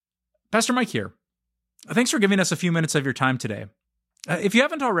Pastor Mike here. Thanks for giving us a few minutes of your time today. If you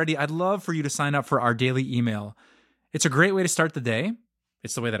haven't already, I'd love for you to sign up for our daily email. It's a great way to start the day.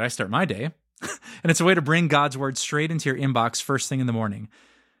 It's the way that I start my day. And it's a way to bring God's word straight into your inbox first thing in the morning.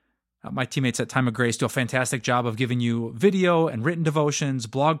 My teammates at Time of Grace do a fantastic job of giving you video and written devotions,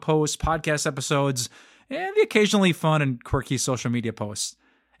 blog posts, podcast episodes, and the occasionally fun and quirky social media posts.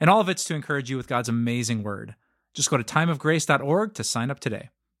 And all of it's to encourage you with God's amazing word. Just go to timeofgrace.org to sign up today.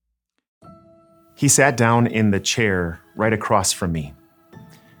 He sat down in the chair right across from me.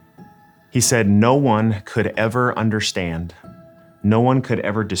 He said, "No one could ever understand. No one could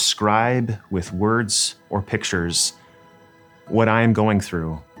ever describe with words or pictures what I am going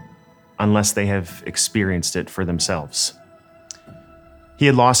through unless they have experienced it for themselves." He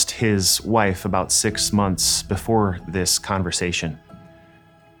had lost his wife about 6 months before this conversation.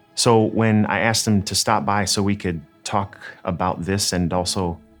 So when I asked him to stop by so we could talk about this and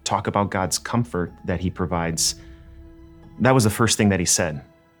also talk about God's comfort that he provides, that was the first thing that he said.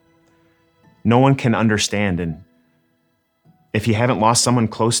 No one can understand, and if you haven't lost someone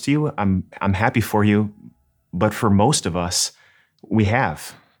close to you, I'm happy for you, but for most of us, we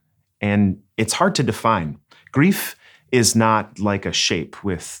have. And it's hard to define. Grief is not like a shape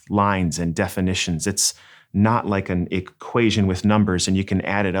with lines and definitions. It's not like an equation with numbers and you can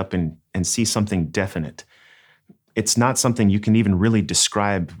add it up and see something definite. It's not something you can even really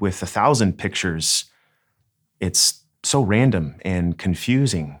describe with 1,000 pictures. It's so random and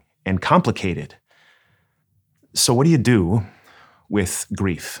confusing and complicated. So what do you do with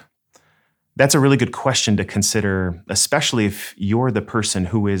grief? That's a really good question to consider, especially if you're the person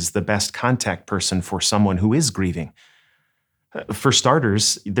who is the best contact person for someone who is grieving. For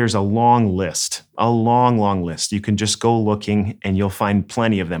starters, there's a long list. You can just go looking and you'll find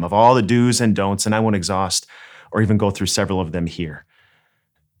plenty of them, of all the do's and don'ts, and I won't exhaust or even go through several of them here.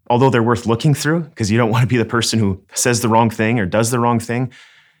 Although they're worth looking through, because you don't want to be the person who says the wrong thing or does the wrong thing,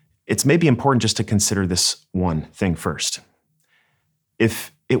 it's maybe important just to consider this one thing first.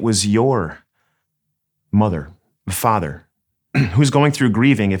 If it was your mother, father, who's going through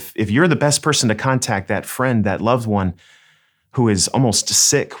grieving, if you're the best person to contact that friend, that loved one who is almost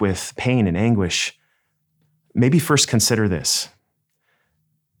sick with pain and anguish, maybe first consider this.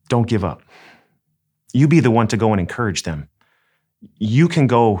 Don't give up. You be the one to go and encourage them. You can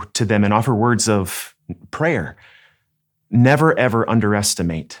go to them and offer words of prayer. Never, ever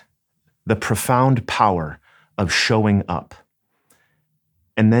underestimate the profound power of showing up.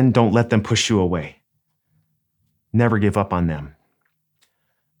 And then don't let them push you away. Never give up on them.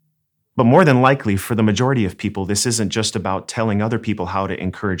 But more than likely, for the majority of people, this isn't just about telling other people how to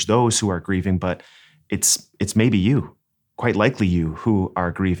encourage those who are grieving, but it's maybe you, quite likely you, who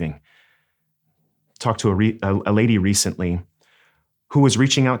are grieving. Talked to a lady recently who was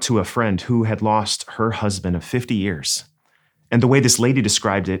reaching out to a friend who had lost her husband of 50 years. And the way this lady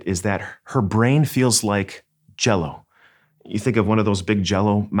described it is that her brain feels like Jell-O. You think of one of those big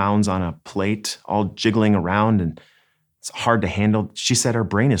Jell-O mounds on a plate, all jiggling around, and it's hard to handle. She said her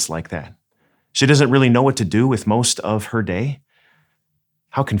brain is like that. She doesn't really know what to do with most of her day.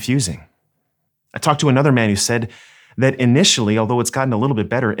 How confusing. I talked to another man who said that initially, although it's gotten a little bit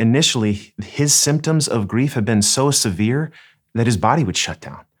better, initially his symptoms of grief have been so severe that his body would shut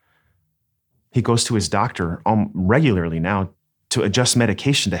down. He goes to his doctor regularly now to adjust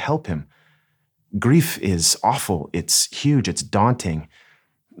medication to help him. Grief is awful. It's huge. It's daunting.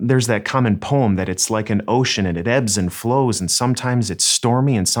 There's that common poem that it's like an ocean and it ebbs and flows, and sometimes it's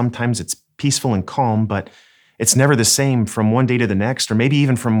stormy and sometimes it's peaceful and calm, but it's never the same from one day to the next, or maybe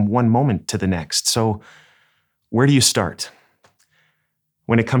even from one moment to the next. So where do you start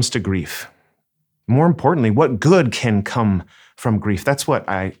when it comes to grief? More importantly, what good can come from grief? That's what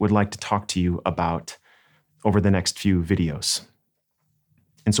I would like to talk to you about over the next few videos.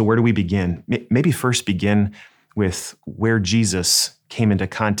 And so where do we begin? Maybe first begin with where Jesus came into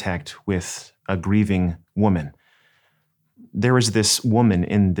contact with a grieving woman. There was this woman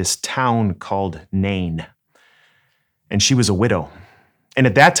in this town called Nain, and she was a widow. And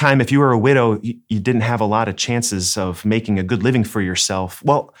at that time, if you were a widow, you didn't have a lot of chances of making a good living for yourself.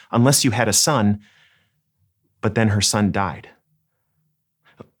 Well, unless you had a son, but then her son died.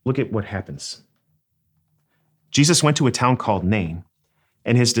 Look at what happens. Jesus went to a town called Nain,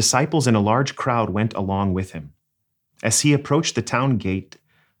 and his disciples and a large crowd went along with him. As he approached the town gate,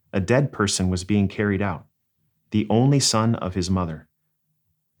 a dead person was being carried out, the only son of his mother,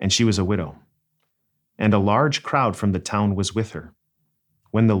 and she was a widow. And a large crowd from the town was with her.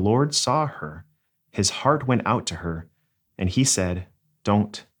 When the Lord saw her, his heart went out to her, and he said,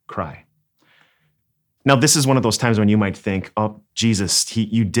 "Don't cry." Now, this is one of those times when you might think, oh, Jesus,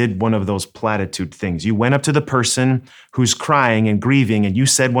 you did one of those platitude things. You went up to the person who's crying and grieving, and you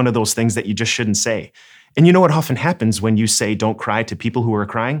said one of those things that you just shouldn't say. And you know what often happens when you say don't cry to people who are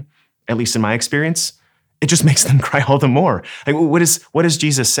crying? At least in my experience, it just makes them cry all the more. Like, what is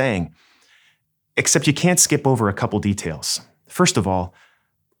Jesus saying? Except you can't skip over a couple details. First of all,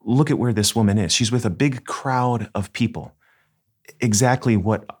 look at where this woman is. She's with a big crowd of people. Exactly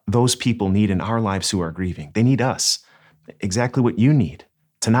what those people need in our lives who are grieving. They need us. Exactly what you need,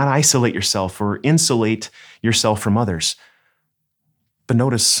 to not isolate yourself or insulate yourself from others. But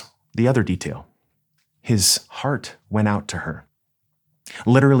notice the other detail. His heart went out to her.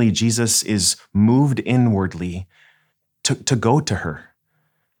 Literally, Jesus is moved inwardly to go to her.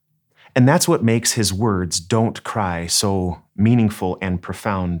 And that's what makes his words, "Don't cry," so meaningful and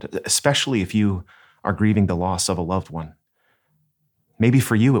profound, especially if you are grieving the loss of a loved one. Maybe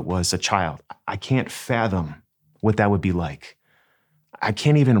for you it was a child. I can't fathom what that would be like. I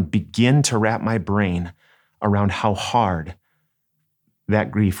can't even begin to wrap my brain around how hard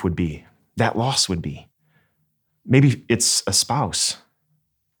that grief would be, that loss would be. Maybe it's a spouse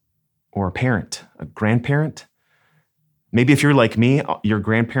or a parent, a grandparent. Maybe if you're like me, your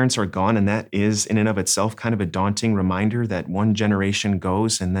grandparents are gone, and that is in and of itself kind of a daunting reminder that one generation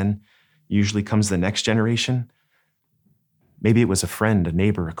goes and then usually comes the next generation. Maybe it was a friend, a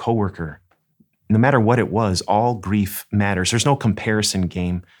neighbor, a coworker. No matter what it was, all grief matters. There's no comparison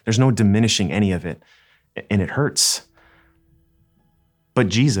game. There's no diminishing any of it, and it hurts. But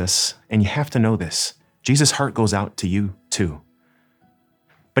Jesus, and you have to know this, Jesus' heart goes out to you too.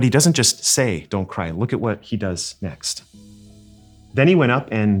 But he doesn't just say, "Don't cry." Look at what he does next. Then he went up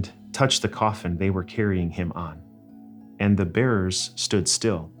and touched the coffin they were carrying him on, and the bearers stood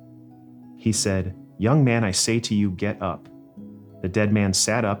still. He said, "Young man, I say to you, get up." The dead man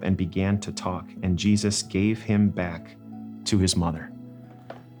sat up and began to talk, and Jesus gave him back to his mother.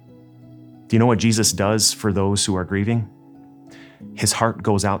 Do you know what Jesus does for those who are grieving? His heart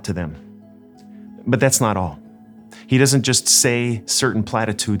goes out to them. But that's not all. He doesn't just say certain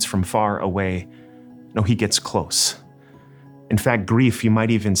platitudes from far away. No, he gets close. In fact, grief, you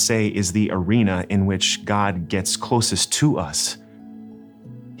might even say, is the arena in which God gets closest to us.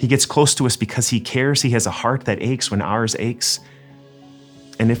 He gets close to us because he cares. He has a heart that aches when ours aches.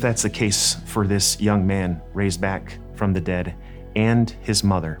 And if that's the case for this young man raised back from the dead and his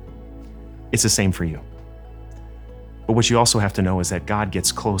mother, it's the same for you. But what you also have to know is that God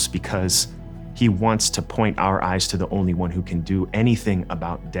gets close because he wants to point our eyes to the only one who can do anything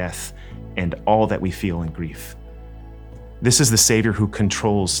about death and all that we feel in grief. This is the Savior who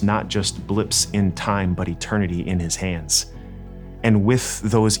controls not just blips in time, but eternity in his hands. And with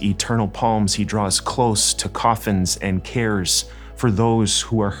those eternal palms, he draws close to coffins and cares for those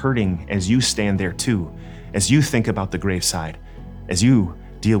who are hurting as you stand there too, as you think about the graveside, as you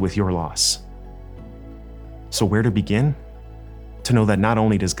deal with your loss. So where to begin? To know that not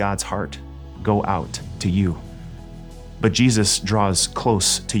only does God's heart go out to you, but Jesus draws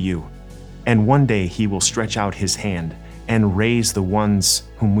close to you. And one day he will stretch out his hand and raise the ones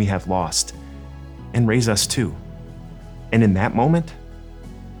whom we have lost, and raise us too. And in that moment,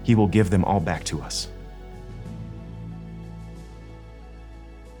 he will give them all back to us.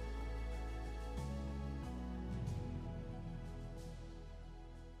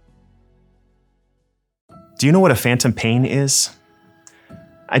 Do you know what a phantom pain is?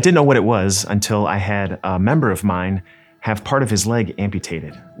 I didn't know what it was until I had a member of mine have part of his leg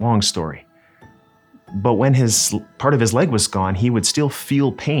amputated. Long story. But when his part of his leg was gone, he would still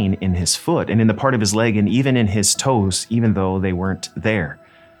feel pain in his foot and in the part of his leg and even in his toes, even though they weren't there.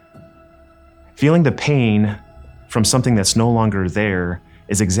 Feeling the pain from something that's no longer there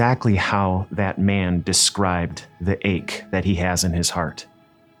is exactly how that man described the ache that he has in his heart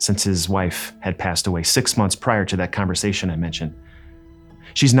since his wife had passed away 6 months prior to that conversation I mentioned.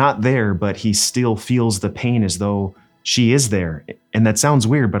 She's not there, but he still feels the pain as though she is there. And that sounds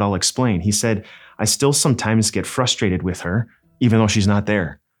weird, but I'll explain. He said, "I still sometimes get frustrated with her, even though she's not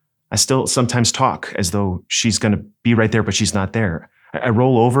there. I still sometimes talk as though she's going to be right there, but she's not there. I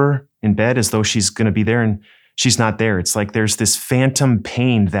roll over in bed as though she's going to be there, and she's not there. It's like there's this phantom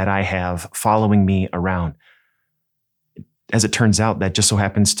pain that I have following me around." As it turns out, that just so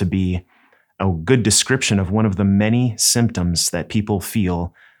happens to be a good description of one of the many symptoms that people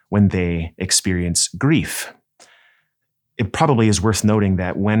feel when they experience grief. It probably is worth noting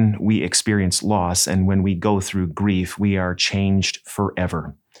that when we experience loss and when we go through grief, we are changed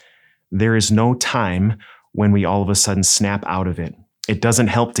forever. There is no time when we all of a sudden snap out of it. It doesn't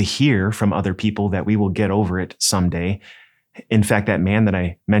help to hear from other people that we will get over it someday. In fact, that man that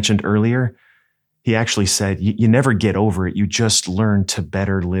I mentioned earlier, He actually said, you never get over it. You just learn to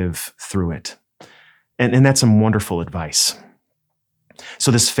better live through it. And that's some wonderful advice.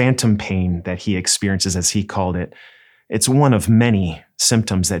 So this phantom pain that he experiences, as he called it, it's one of many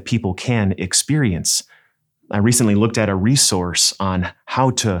symptoms that people can experience. I recently looked at a resource on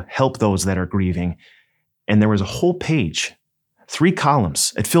how to help those that are grieving, and there was a whole page, 3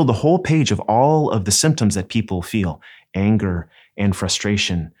 columns. It filled the whole page of all of the symptoms that people feel: anger and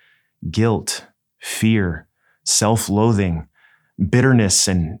frustration, guilt, fear, self-loathing, bitterness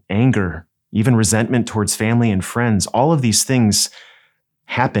and anger, even resentment towards family and friends. All of these things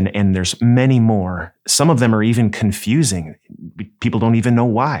happen, and there's many more. Some of them are even confusing. People don't even know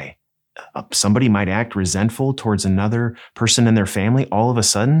why. Somebody might act resentful towards another person in their family all of a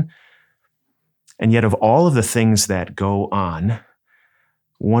sudden. And yet, of all of the things that go on,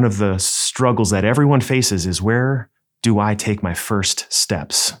 one of the struggles that everyone faces is, where do I take my first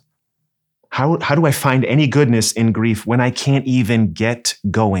steps? How do I find any goodness in grief when I can't even get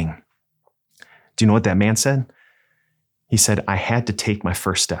going? Do you know what that man said? He said, I had to take my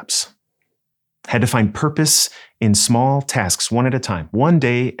first steps. Had to find purpose in small tasks, one at a time, one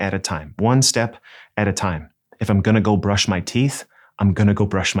day at a time, one step at a time. If I'm going to go brush my teeth, I'm going to go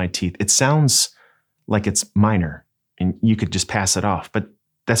brush my teeth. It sounds like it's minor and you could just pass it off, but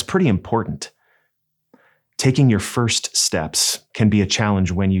that's pretty important. Taking your first steps can be a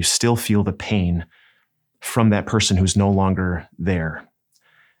challenge when you still feel the pain from that person who's no longer there.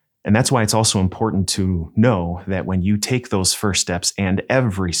 And that's why it's also important to know that when you take those first steps, and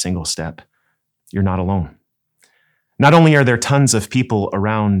every single step, you're not alone. Not only are there tons of people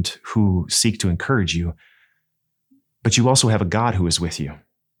around who seek to encourage you, but you also have a God who is with you.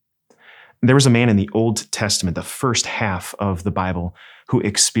 There was a man in the Old Testament, the first half of the Bible, who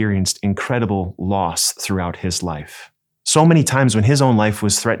experienced incredible loss throughout his life. So many times when his own life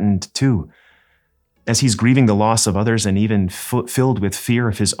was threatened too. As he's grieving the loss of others and even filled with fear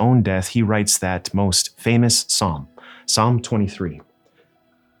of his own death, he writes that most famous psalm, Psalm 23.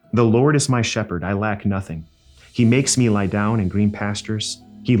 The Lord is my shepherd, I lack nothing. He makes me lie down in green pastures.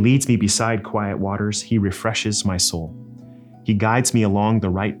 He leads me beside quiet waters. He refreshes my soul. He guides me along the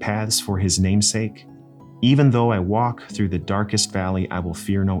right paths for his name's sake. Even though I walk through the darkest valley, I will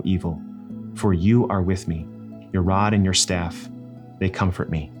fear no evil, for you are with me. Your rod and your staff, they comfort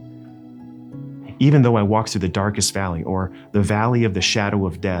me. Even though I walk through the darkest valley, or the valley of the shadow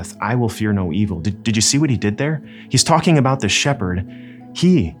of death, I will fear no evil. Did you see what he did there? He's talking about the shepherd.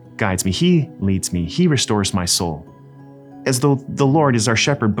 He guides me. He leads me. He restores my soul. As though the Lord is our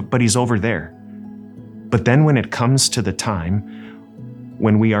shepherd, but he's over there. But then when it comes to the time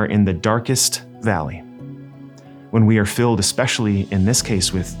when we are in the darkest valley, when we are filled, especially in this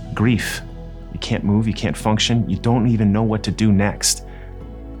case, with grief, you can't move, you can't function, you don't even know what to do next.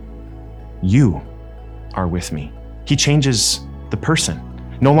 You are with me. He changes the person.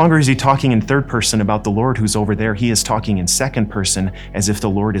 No longer is he talking in third person about the Lord who's over there. He is talking in second person as if the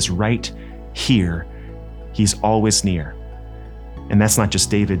Lord is right here. He's always near. And that's not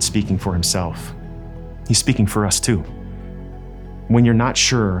just David speaking for himself. He's speaking for us too. When you're not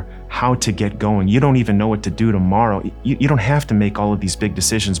sure how to get going, you don't even know what to do tomorrow, you don't have to make all of these big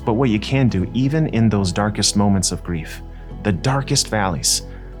decisions, but what you can do, even in those darkest moments of grief, the darkest valleys,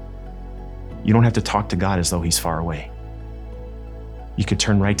 you don't have to talk to God as though he's far away. You could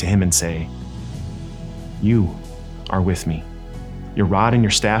turn right to him and say, you are with me. Your rod and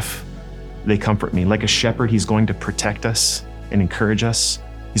your staff, they comfort me. Like a shepherd, he's going to protect us and encourage us.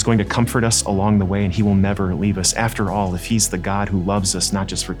 He's going to comfort us along the way, and he will never leave us. After all, if he's the God who loves us not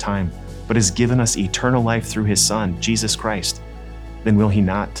just for time, but has given us eternal life through his Son, Jesus Christ, then will he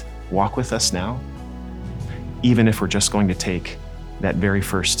not walk with us now? Even if we're just going to take that very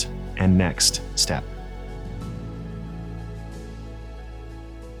first and next step.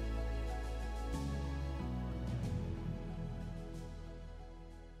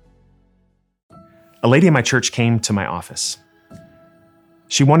 A lady in my church came to my office.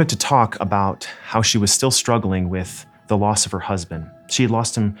 She wanted to talk about how she was still struggling with the loss of her husband. She had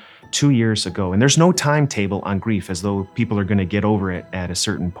lost him 2 years ago, and there's no timetable on grief, as though people are going to get over it at a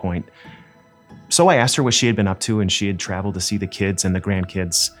certain point. So I asked her what she had been up to, and she had traveled to see the kids and the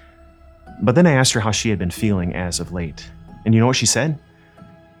grandkids. But then I asked her how she had been feeling as of late. And you know what she said?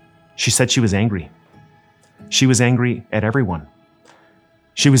 She said she was angry. She was angry at everyone.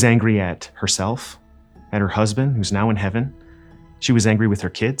 She was angry at herself, at her husband, who's now in heaven. She was angry with her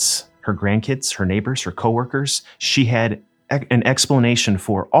kids, her grandkids, her neighbors, her coworkers. She had an explanation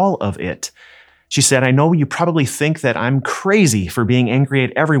for all of it. She said, I know you probably think that I'm crazy for being angry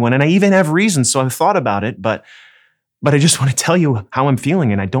at everyone, and I even have reasons, so I've thought about it, but I just want to tell you how I'm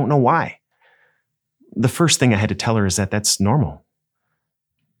feeling, and I don't know why. The first thing I had to tell her is that that's normal.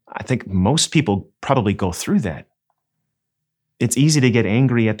 I think most people probably go through that. It's easy to get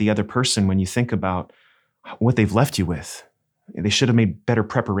angry at the other person when you think about what they've left you with. They should have made better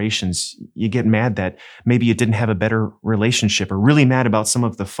preparations. You get mad that maybe you didn't have a better relationship, or really mad about some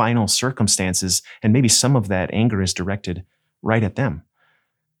of the final circumstances, and maybe some of that anger is directed right at them.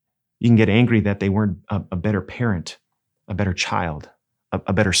 You can get angry that they weren't a better parent, a better child,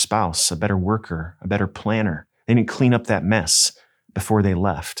 a better spouse, a better worker, a better planner. They didn't clean up that mess before they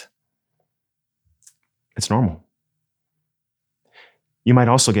left. It's normal. You might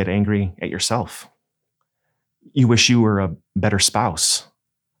also get angry at yourself. You wish you were a better spouse,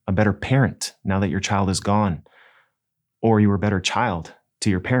 a better parent now that your child is gone, or you were a better child to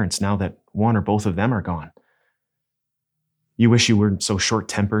your parents now that one or both of them are gone. You wish you weren't so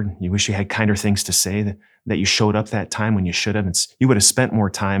short-tempered. You wish you had kinder things to say, that you showed up that time when you should have. You would have spent more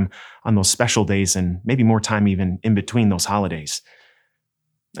time on those special days and maybe more time even in between those holidays.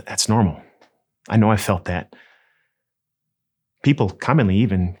 That's normal. I know I felt that. People commonly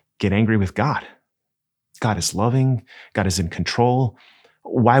even get angry with God. God is loving. God is in control.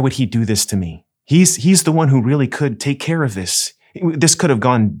 Why would he do this to me? He's the one who really could take care of this. This could have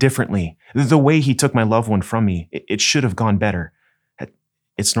gone differently. The way he took my loved one from me, it should have gone better.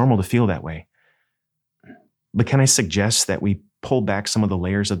 It's normal to feel that way. But can I suggest that we pull back some of the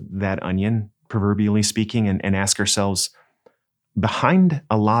layers of that onion, proverbially speaking, and ask ourselves, behind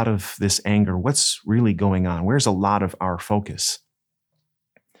a lot of this anger, what's really going on? Where's a lot of our focus?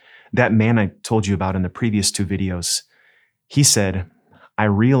 That man I told you about in the previous 2 videos, he said, I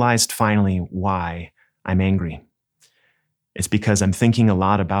realized finally why I'm angry. It's because I'm thinking a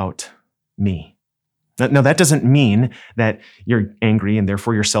lot about me. Now, that doesn't mean that you're angry and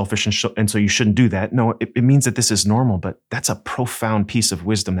therefore you're selfish and so you shouldn't do that. No, it means that this is normal, but that's a profound piece of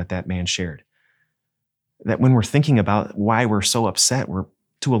wisdom that man shared. That when we're thinking about why we're so upset, we're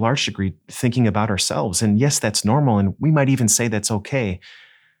to a large degree thinking about ourselves. And yes, that's normal, and we might even say that's okay.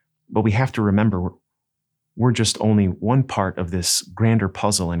 But we have to remember we're just only one part of this grander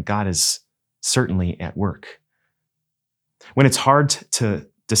puzzle, and God is certainly at work. When it's hard to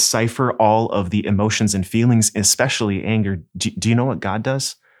decipher all of the emotions and feelings, especially anger, do you know what God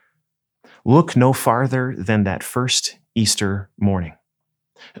does? Look no farther than that first Easter morning.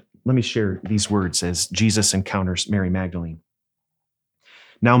 Let me share these words as Jesus encounters Mary Magdalene.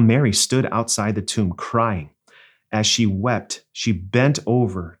 Now Mary stood outside the tomb crying. As she wept, she bent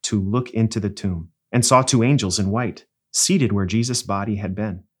over to look into the tomb and saw 2 angels in white, seated where Jesus' body had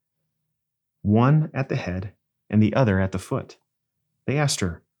been, one at the head and the other at the foot. They asked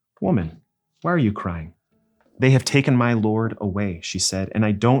her, Woman, why are you crying? They have taken my Lord away, she said, and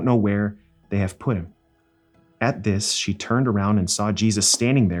I don't know where they have put him. At this, she turned around and saw Jesus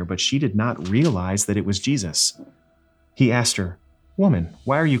standing there, but she did not realize that it was Jesus. He asked her, Woman,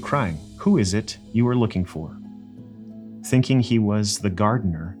 why are you crying? Who is it you are looking for? Thinking he was the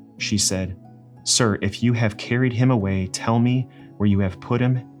gardener, she said, Sir, if you have carried him away, tell me where you have put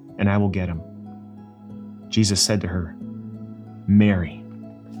him, and I will get him. Jesus said to her, Mary.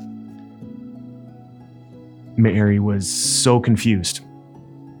 Mary was so confused,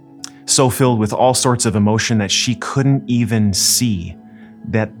 so filled with all sorts of emotion that she couldn't even see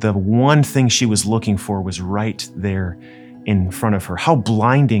that the one thing she was looking for was right there in front of her. How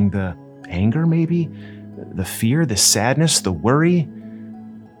blinding the anger, maybe, the fear, the sadness, the worry.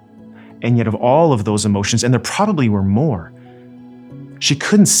 And yet of all of those emotions, and there probably were more, she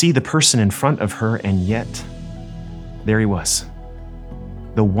couldn't see the person in front of her, and yet there he was.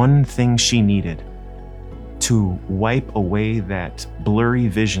 The one thing she needed to wipe away that blurry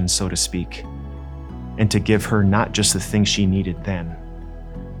vision, so to speak, and to give her not just the thing she needed then,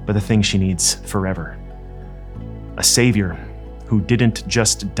 but the thing she needs forever. A Savior who didn't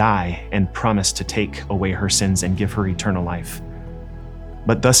just die and promise to take away her sins and give her eternal life,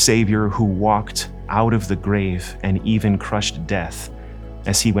 but the Savior who walked out of the grave and even crushed death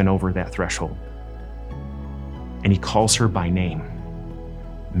as he went over that threshold. And he calls her by name,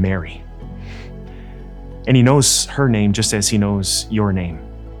 Mary. And he knows her name just as he knows your name.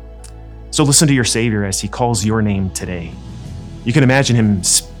 So listen to your Savior as he calls your name today. You can imagine him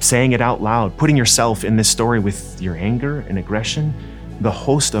saying it out loud, putting yourself in this story with your anger and aggression, the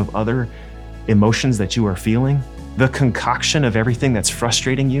host of other emotions that you are feeling, the concoction of everything that's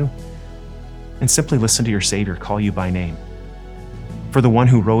frustrating you, and simply listen to your Savior call you by name. For the one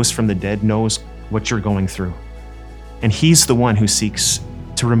who rose from the dead knows what you're going through. And he's the one who seeks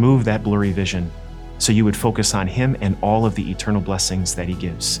to remove that blurry vision so you would focus on him and all of the eternal blessings that he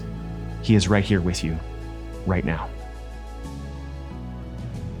gives. He is right here with you, right now.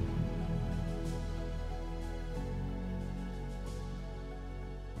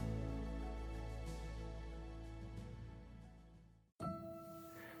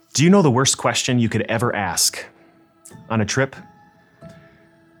 Do you know the worst question you could ever ask on a trip?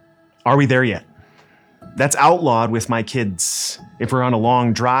 Are we there yet? That's outlawed with my kids if we're on a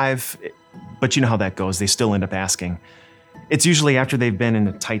long drive, but you know how that goes. They still end up asking. It's usually after they've been in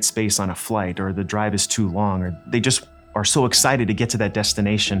a tight space on a flight, or the drive is too long, or they just are so excited to get to that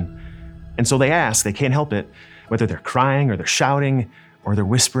destination. And so they ask, they can't help it, whether they're crying or they're shouting or they're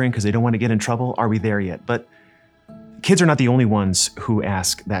whispering because they don't want to get in trouble. Are we there yet? But kids are not the only ones who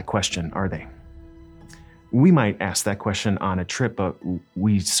ask that question, are they? We might ask that question on a trip, but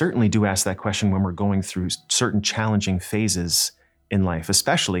we certainly do ask that question when we're going through certain challenging phases in life,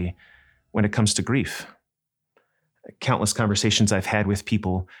 especially when it comes to grief. Countless conversations I've had with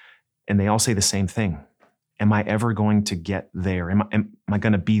people, and they all say the same thing. Am I ever going to get there? Am I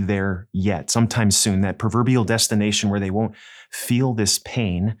going to be there yet? Sometime soon, that proverbial destination where they won't feel this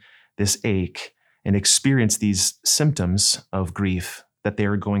pain, this ache, and experience these symptoms of grief that they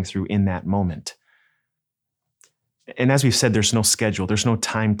are going through in that moment. And as we've said, there's no schedule, there's no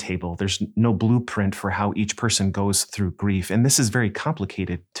timetable, there's no blueprint for how each person goes through grief. And this is very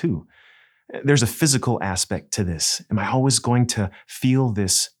complicated too. There's a physical aspect to this. Am I always going to feel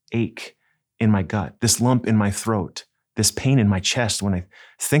this ache in my gut, this lump in my throat, this pain in my chest when I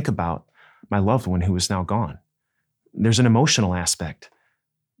think about my loved one who is now gone? There's an emotional aspect.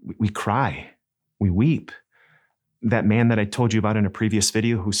 We cry, we weep. That man that I told you about in a previous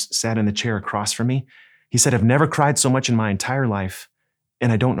video who sat in the chair across from me, he said, I've never cried so much in my entire life,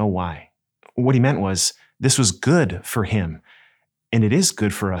 and I don't know why. What he meant was this was good for him, and it is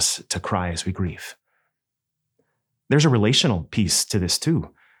good for us to cry as we grieve. There's a relational piece to this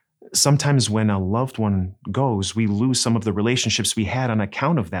too. Sometimes when a loved one goes, we lose some of the relationships we had on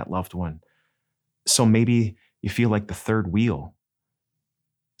account of that loved one. So maybe you feel like the third wheel.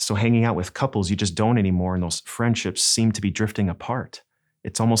 So hanging out with couples, you just don't anymore, and those friendships seem to be drifting apart.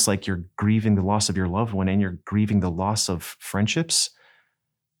 It's almost like you're grieving the loss of your loved one and you're grieving the loss of friendships.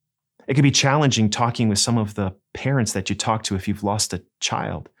 It can be challenging talking with some of the parents that you talk to if you've lost a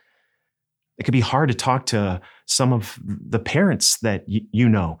child. It can be hard to talk to some of the parents that you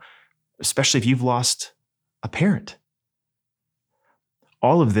know, especially if you've lost a parent.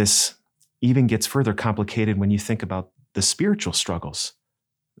 All of this even gets further complicated when you think about the spiritual struggles,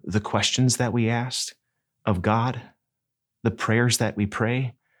 the questions that we ask of God, the prayers that we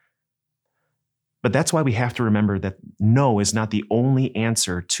pray. But that's why we have to remember that no is not the only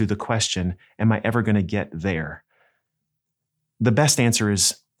answer to the question, am I ever going to get there? The best answer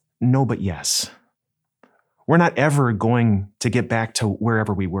is no, but yes. We're not ever going to get back to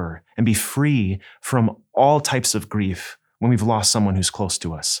wherever we were and be free from all types of grief when we've lost someone who's close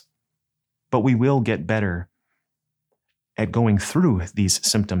to us. But we will get better at going through these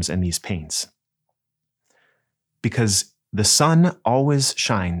symptoms and these pains. Because the sun always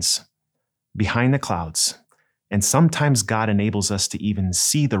shines behind the clouds, and sometimes God enables us to even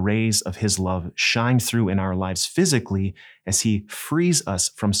see the rays of his love shine through in our lives physically as he frees us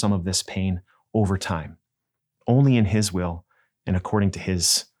from some of this pain over time, only in his will and according to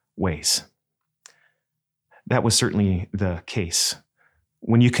his ways. That was certainly the case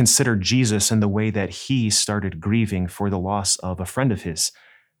when you consider Jesus and the way that he started grieving for the loss of a friend of his.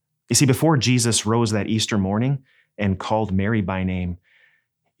 You see, before Jesus rose that Easter morning and called Mary by name,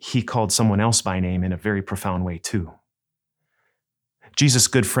 he called someone else by name in a very profound way too. Jesus'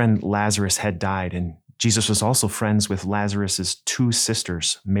 good friend Lazarus had died, and Jesus was also friends with Lazarus's two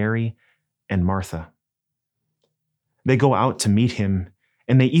sisters, Mary and Martha. They go out to meet him,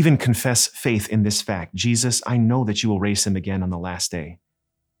 and they even confess faith in this fact. Jesus, I know that you will raise him again on the last day.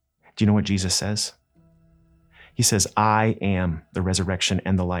 Do you know what Jesus says? He says, I am the resurrection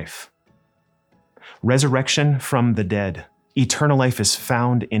and the life. Resurrection from the dead. Eternal life is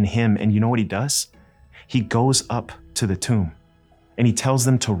found in him. And you know what he does? He goes up to the tomb and he tells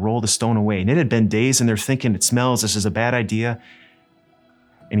them to roll the stone away. And it had been days and they're thinking it smells, this is a bad idea.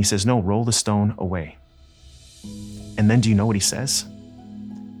 And he says, no, roll the stone away. And then do you know what he says?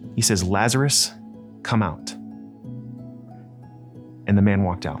 He says, Lazarus, come out. And the man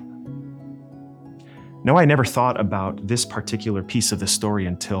walked out. Now, I never thought about this particular piece of the story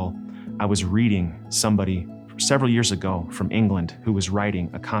until I was reading somebody several years ago from England who was writing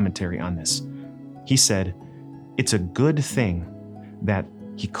a commentary on this. He said, it's a good thing that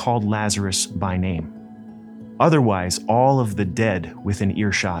he called Lazarus by name. Otherwise, all of the dead within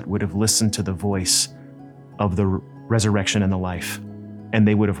earshot would have listened to the voice of the resurrection and the life, and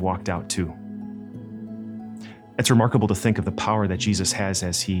they would have walked out too. It's remarkable to think of the power that Jesus has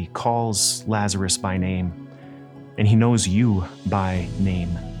as he calls Lazarus by name, and he knows you by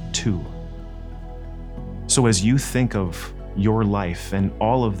name too. So as you think of your life and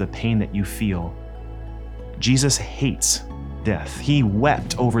all of the pain that you feel, Jesus hates death. He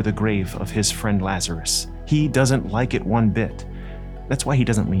wept over the grave of his friend Lazarus. He doesn't like it one bit. That's why he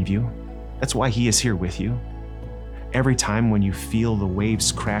doesn't leave you. That's why he is here with you. Every time when you feel the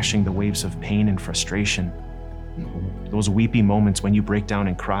waves crashing, the waves of pain and frustration, those weepy moments when you break down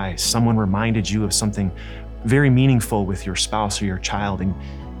and cry, someone reminded you of something very meaningful with your spouse or your child, and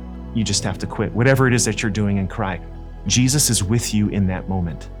you just have to quit whatever it is that you're doing and cry. Jesus is with you in that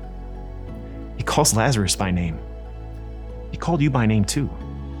moment. He calls Lazarus by name. He called you by name too.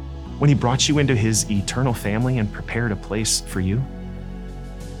 When he brought you into his eternal family and prepared a place for you.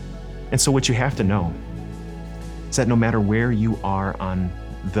 And so what you have to know is that no matter where you are on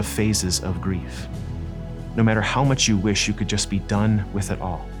the phases of grief, no matter how much you wish you could just be done with it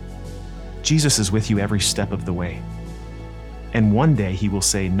all, Jesus is with you every step of the way. And one day he will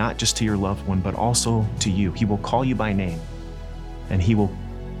say, not just to your loved one, but also to you. He will call you by name, and he will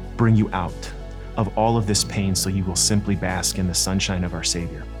bring you out of all of this pain so you will simply bask in the sunshine of our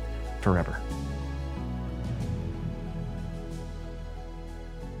Savior forever.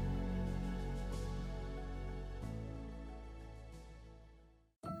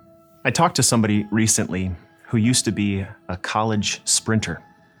 I talked to somebody recently who used to be a college sprinter.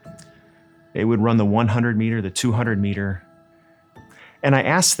 They would run the 100 meter, the 200 meter. And I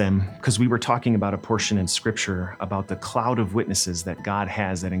asked them, because we were talking about a portion in Scripture about the cloud of witnesses that God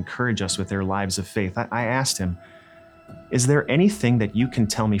has that encourage us with their lives of faith. I asked him, is there anything that you can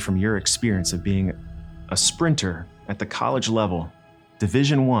tell me from your experience of being a sprinter at the college level,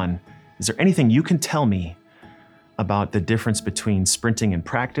 Division I? Is there anything you can tell me about the difference between sprinting in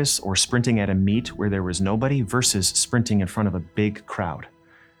practice or sprinting at a meet where there was nobody versus sprinting in front of a big crowd?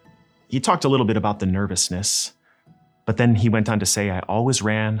 He talked a little bit about the nervousness, but then he went on to say, I always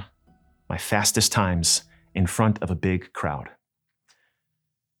ran my fastest times in front of a big crowd.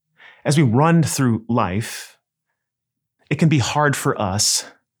 As we run through life, it can be hard for us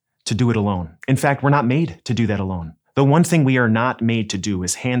to do it alone. In fact, we're not made to do that alone. The one thing we are not made to do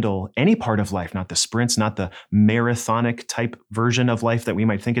is handle any part of life, not the sprints, not the marathonic type version of life that we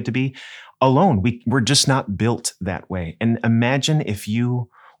might think it to be, alone. We're just not built that way. And imagine if you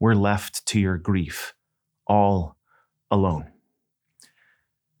were left to your grief all alone.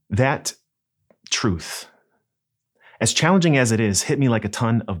 That truth, as challenging as it is, hit me like a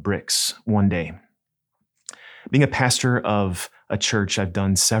ton of bricks one day. Being a pastor of a church, I've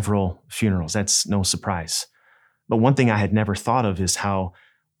done several funerals. That's no surprise. But one thing I had never thought of is how,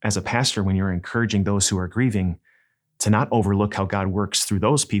 as a pastor, when you're encouraging those who are grieving, to not overlook how God works through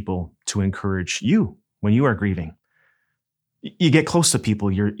those people to encourage you when you are grieving. You get close to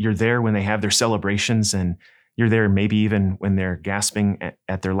people. You're there when they have their celebrations, and you're there maybe even when they're gasping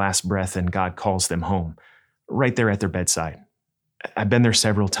at their last breath and God calls them home, right there at their bedside. I've been there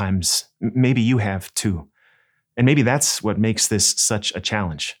several times. Maybe you have too. And maybe that's what makes this such a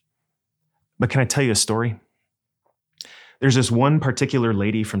challenge. But can I tell you a story? There's this one particular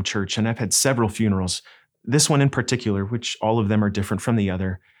lady from church, and I've had several funerals. This one in particular, which all of them are different from the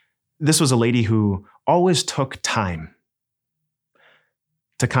other. This was a lady who always took time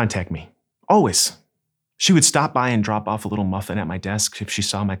to contact me. Always. She would stop by and drop off a little muffin at my desk if she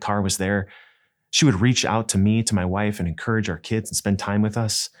saw my car was there. She would reach out to me, to my wife, and encourage our kids and spend time with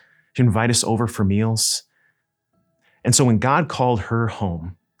us. She'd invite us over for meals. And so when God called her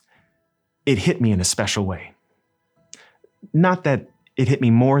home, it hit me in a special way. Not that it hit me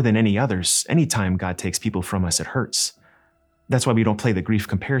more than any others. Anytime God takes people from us, it hurts. That's why we don't play the grief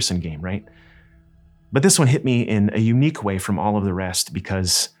comparison game, right? But this one hit me in a unique way from all of the rest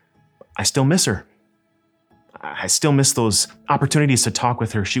because I still miss her. I still miss those opportunities to talk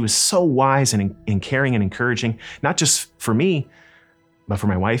with her. She was so wise and caring and encouraging, not just for me, but for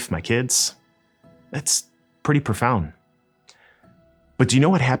my wife, my kids. That's pretty profound. But do you know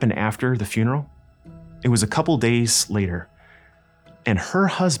what happened after the funeral? It was a couple days later, and her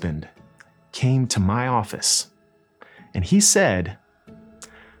husband came to my office, and he said,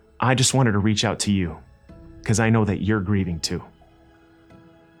 I just wanted to reach out to you because I know that you're grieving too.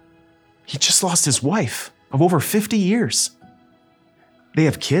 He just lost his wife of over 50 years. They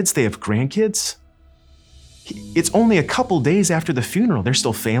have kids, they have grandkids. It's only a couple days after the funeral. There's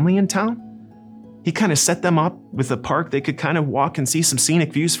still family in town. He kind of set them up with a park they could kind of walk and see some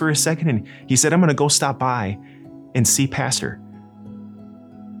scenic views for a second. And he said, I'm going to go stop by and see Pastor.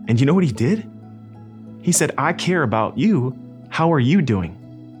 And you know what he did? He said, I care about you. How are you doing?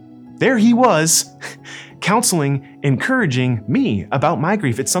 There he was, counseling, encouraging me about my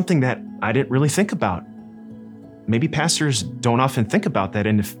grief. It's something that I didn't really think about. Maybe pastors don't often think about that.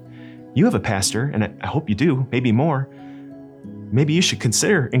 And if you have a pastor, and I hope you do, maybe more, maybe you should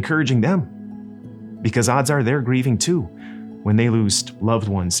consider encouraging them, because odds are they're grieving too when they lose loved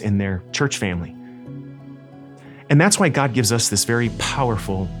ones in their church family. And that's why God gives us this very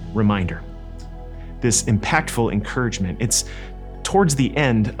powerful reminder, this impactful encouragement. It's towards the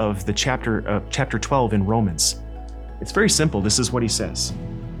end of the chapter 12 in Romans. It's very simple. This is what he says.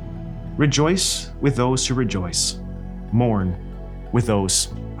 Rejoice with those who rejoice. Mourn with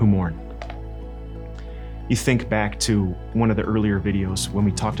those who mourn. You think back to one of the earlier videos when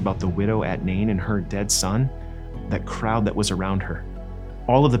we talked about the widow at Nain and her dead son, that crowd that was around her.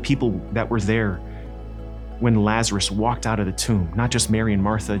 All of the people that were there when Lazarus walked out of the tomb, not just Mary and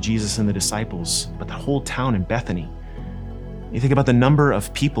Martha, Jesus and the disciples, but the whole town in Bethany. You think about the number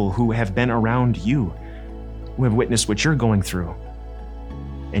of people who have been around you, who have witnessed what you're going through.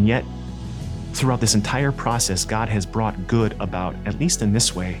 And yet, throughout this entire process, God has brought good about, at least in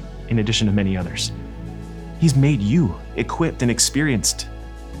this way, in addition to many others. He's made you equipped and experienced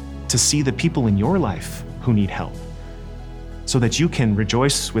to see the people in your life who need help, so that you can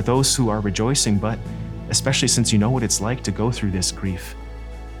rejoice with those who are rejoicing, but especially since you know what it's like to go through this grief,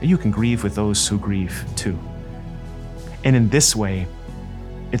 you can grieve with those who grieve too. And in this way,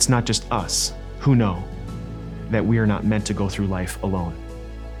 it's not just us who know that we are not meant to go through life alone.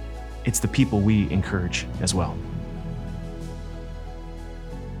 It's the people we encourage as well.